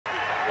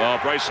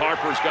Bryce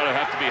Harper's got to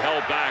have to be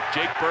held back.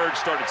 Jake Bird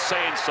started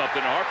saying something.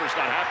 Harper's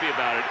not happy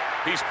about it.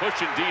 He's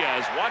pushing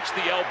Diaz. Watch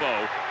the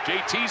elbow.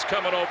 JT's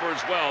coming over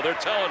as well. They're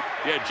telling,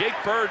 yeah, Jake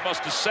Bird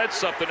must have said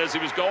something as he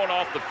was going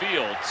off the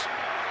field.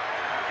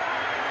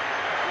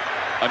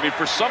 I mean,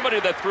 for somebody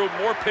that threw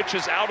more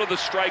pitches out of the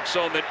strike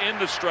zone than in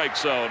the strike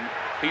zone,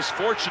 he's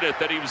fortunate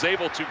that he was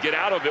able to get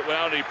out of it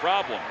without any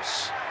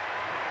problems.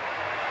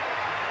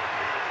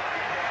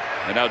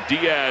 And now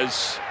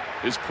Diaz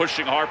is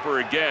pushing Harper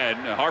again.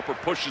 Harper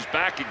pushes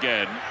back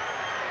again.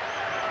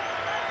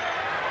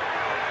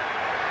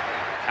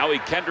 Howie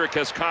Kendrick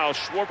has Kyle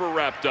Schwarber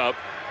wrapped up.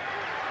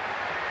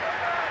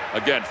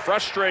 Again,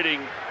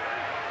 frustrating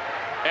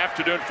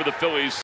afternoon for the Phillies.